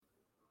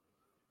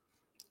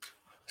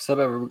What's up,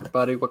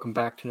 everybody? Welcome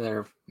back to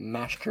another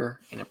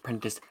Massacre and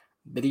Apprentice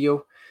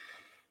video.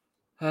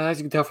 As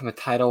you can tell from the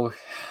title,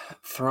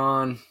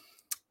 Thrawn,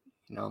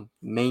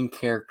 main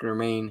character,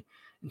 main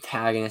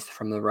antagonist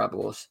from the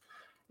Rebels.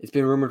 It's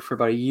been rumored for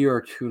about a year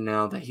or two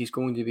now that he's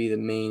going to be the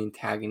main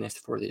antagonist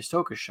for the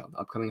Ahsoka show, the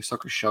upcoming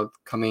Ahsoka show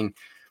coming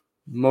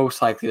most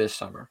likely this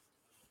summer.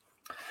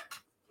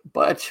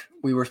 But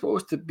we were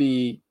supposed to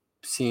be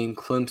seeing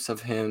glimpses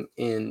of him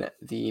in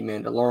the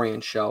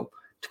Mandalorian show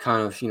to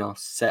kind of,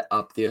 set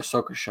up the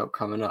Ahsoka show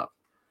coming up,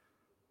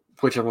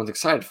 which everyone's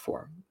excited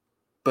for.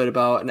 But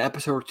about an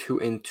episode or two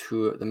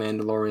into The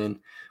Mandalorian,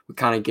 we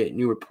kind of get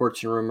new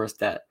reports and rumors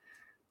that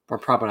we're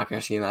probably not going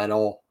to see him at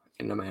all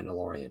in The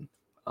Mandalorian.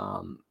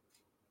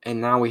 And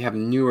now we have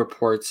new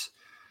reports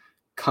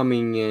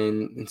coming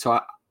in. And so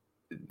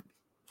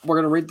we're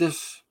going to read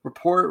this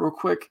report real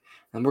quick,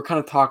 and we're kind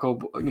of talk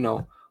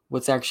about,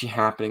 what's actually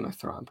happening with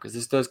Thrawn, because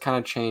this does kind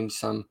of change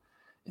some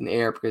in the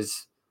air,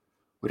 because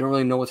we don't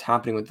really know what's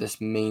happening with this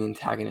main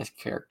antagonist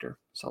character.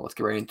 So let's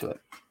get right into it.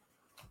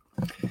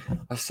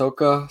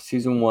 Ahsoka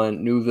Season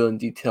 1, new villain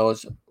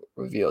details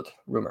revealed.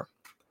 Rumor.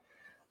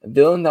 A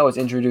villain that was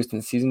introduced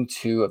in Season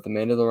 2 of The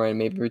Mandalorian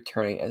may be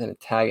returning as an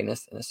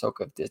antagonist in Ahsoka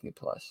of Disney+.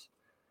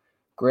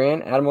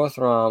 Grand Admiral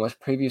Thrawn was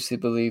previously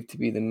believed to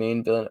be the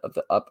main villain of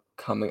the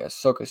upcoming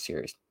Ahsoka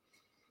series.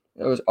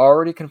 It was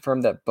already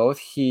confirmed that both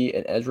he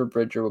and Ezra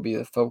Bridger will be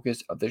the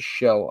focus of the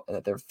show, and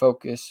that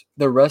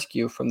their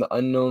rescue from the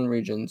unknown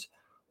regions,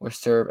 will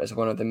serve as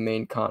one of the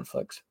main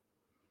conflicts.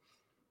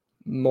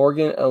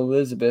 Morgan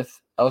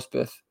Elsbeth,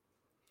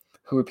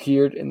 who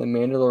appeared in The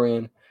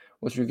Mandalorian,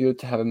 was revealed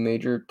to have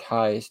major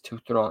ties to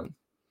Thrawn,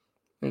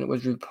 and it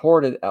was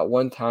reported at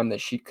one time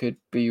that she could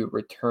be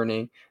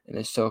returning in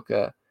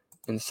Ahsoka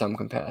in some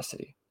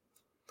capacity.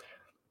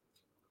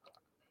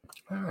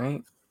 All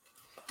right.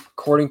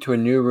 According to a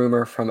new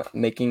rumor from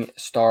Making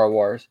Star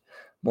Wars,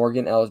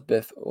 Morgan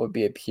Elsbeth will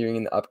be appearing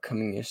in the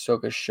upcoming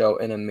Ahsoka show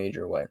in a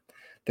major way.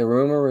 The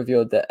rumor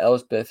revealed that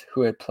Elsbeth,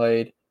 who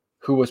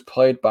was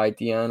played by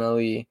Deanna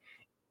Lee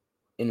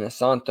in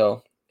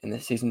Asanto in the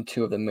Season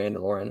 2 of The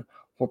Mandalorian,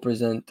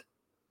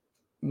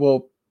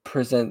 will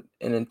present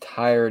an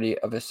entirety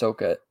of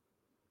Ahsoka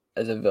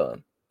as a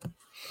villain.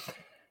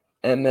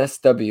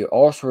 MSW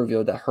also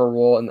revealed that her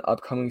role in the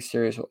upcoming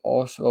series will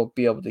also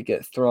be able to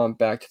get Thrawn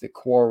back to the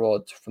core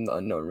worlds from the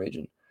unknown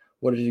region,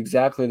 what is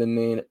exactly the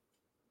main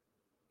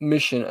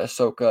mission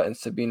Ahsoka and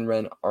Sabine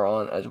Wren are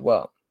on as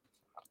well,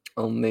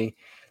 only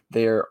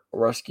they are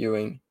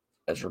rescuing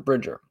Ezra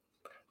Bridger.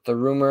 The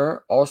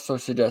rumor also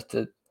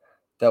suggested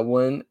that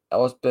when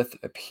Elsbeth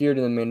appeared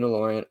in The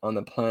Mandalorian on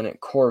the planet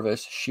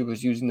Corvus, she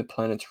was using the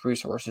planet's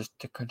resources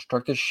to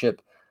construct a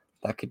ship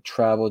that could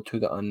travel to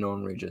the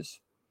unknown regions.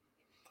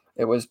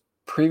 It was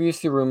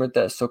previously rumored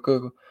that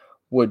Ahsoka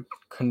would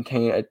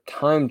contain a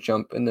time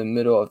jump in the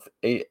middle of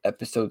the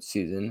 8-episode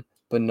season,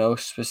 but no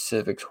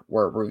specifics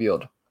were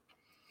revealed.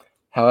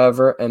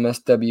 However,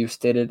 MSW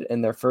stated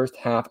in their first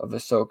half of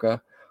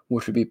Ahsoka,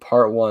 which would be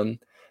part 1,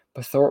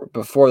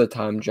 before the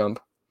time jump,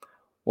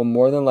 will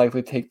more than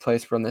likely take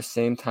place around the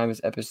same time as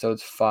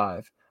episodes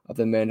 5 of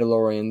The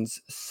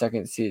Mandalorian's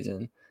second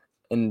season,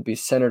 and be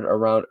centered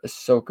around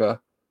Ahsoka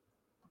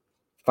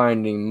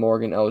finding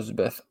Morgan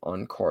Elsbeth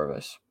on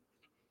Corvus.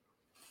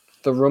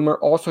 The rumor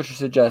also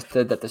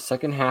suggested that the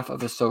second half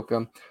of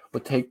Ahsoka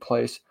would take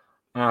place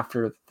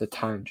after the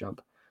time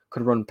jump,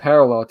 could run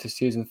parallel to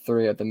Season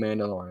 3 of The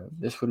Mandalorian.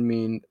 This would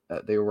mean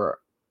that there would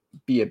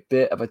be a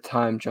bit of a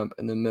time jump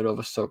in the middle of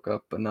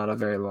Ahsoka, but not a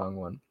very long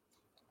one.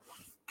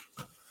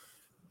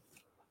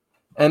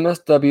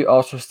 MSW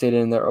also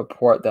stated in their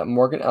report that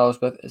Morgan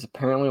Elsbeth is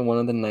apparently one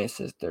of the Night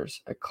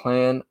Sisters, a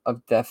clan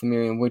of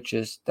Dathomirian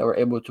witches that were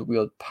able to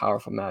wield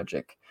powerful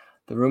magic.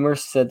 The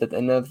rumors said that the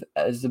end of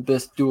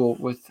Elsbeth's duel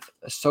with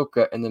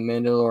Ahsoka in The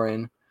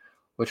Mandalorian,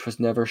 which was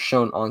never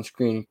shown on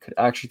screen, could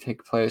actually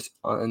take place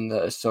in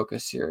the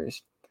Ahsoka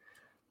series.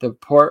 The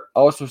report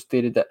also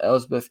stated that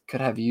Elsbeth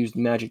could have used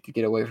magic to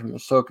get away from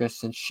Ahsoka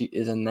since she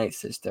is a Night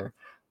Sister,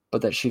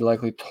 but that she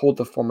likely told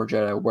the former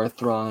Jedi where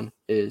Thrawn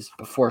is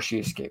before she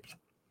escaped.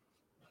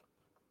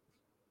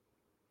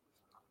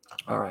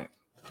 Alright.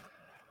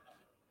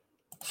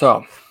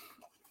 So,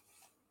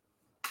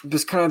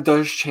 this kind of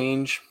does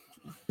change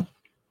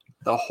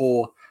the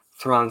whole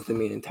Thrawn's the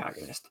main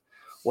antagonist.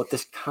 What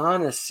this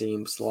kind of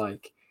seems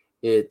like,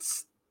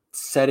 it's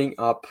setting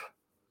up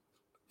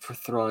for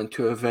Thrawn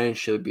to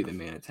eventually be the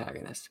main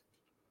antagonist.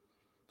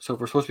 So if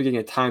we're supposed to be getting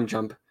a time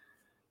jump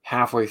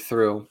halfway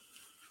through,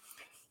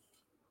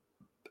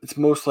 it's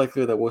most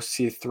likely that we'll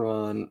see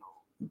Thrawn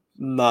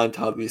not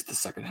until at least the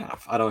second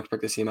half. I don't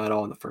expect to see him at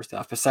all in the first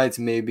half, besides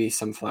maybe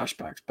some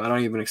flashbacks, but I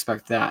don't even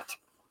expect that.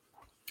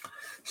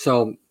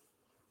 So,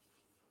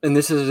 and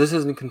this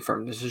isn't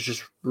confirmed. This is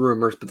just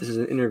rumors, but this is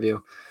an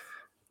interview.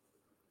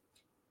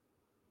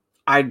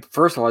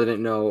 First of all, I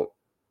didn't know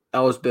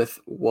Elsbeth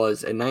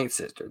was a Night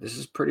Sister. This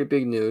is pretty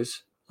big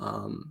news.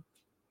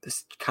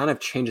 This kind of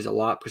changes a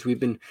lot because we've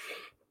been,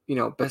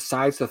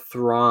 besides the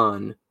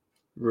Thrawn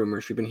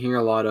rumors, we've been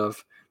hearing a lot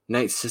of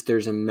Night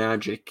Sisters and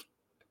magic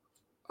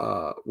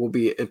will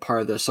be a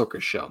part of the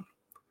Ahsoka show.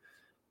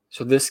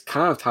 So this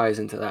kind of ties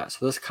into that.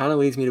 So this kind of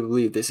leads me to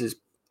believe this is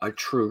a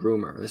true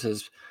rumor. This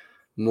is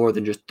more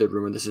than just a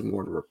rumor. This is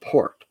more of a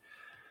report.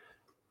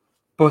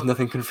 But with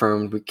nothing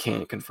confirmed, we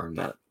can't confirm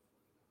that.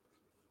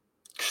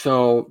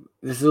 So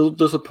this is a little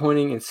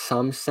disappointing in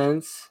some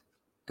sense,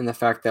 in the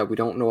fact that we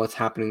don't know what's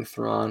happening with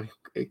Thrawn.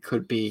 It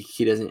could be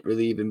he doesn't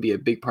really even be a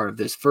big part of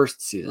this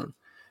first season.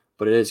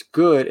 But it is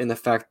good in the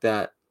fact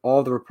that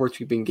all the reports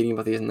we've been getting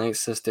about these Night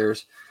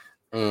Sisters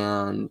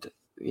and,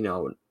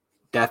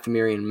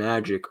 Dathomiri and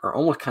magic are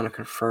almost kind of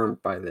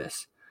confirmed by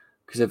this.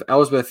 Because if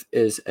Elsbeth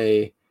is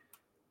a,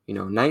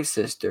 Night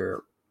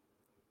Sister,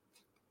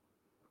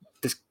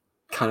 this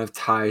kind of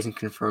ties and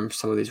confirms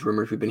some of these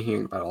rumors we've been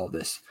hearing about all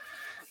this.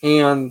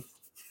 And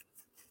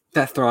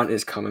that Thrawn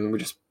is coming. We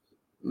just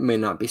may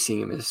not be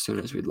seeing him as soon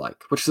as we'd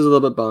like, which is a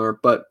little bit bummer.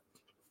 But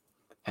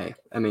hey,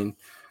 if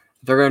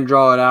they're going to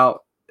draw it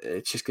out,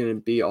 it's just going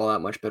to be all that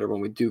much better when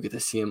we do get to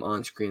see him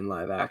on screen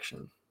live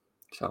action.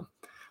 So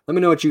let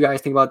me know what you guys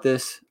think about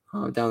this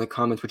down in the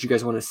comments, what you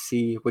guys want to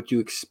see, what you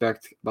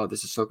expect about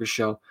this Ahsoka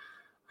show.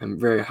 I'm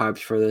very hyped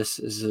for this.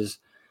 This is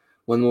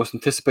one of the most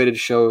anticipated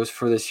shows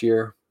for this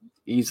year,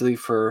 easily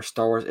for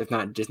Star Wars, if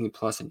not Disney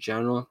Plus in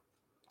general.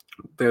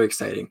 Very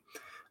exciting.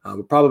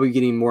 We're probably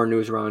getting more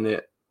news around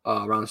it,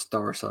 around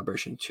Star Wars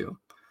Celebration too.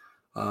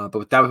 But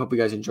with that, we hope you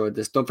guys enjoyed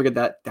this. Don't forget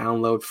that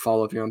download,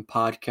 follow if you're on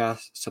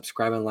podcast,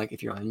 subscribe and like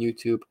if you're on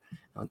YouTube.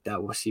 With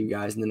that, we'll see you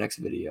guys in the next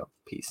video.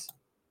 Peace.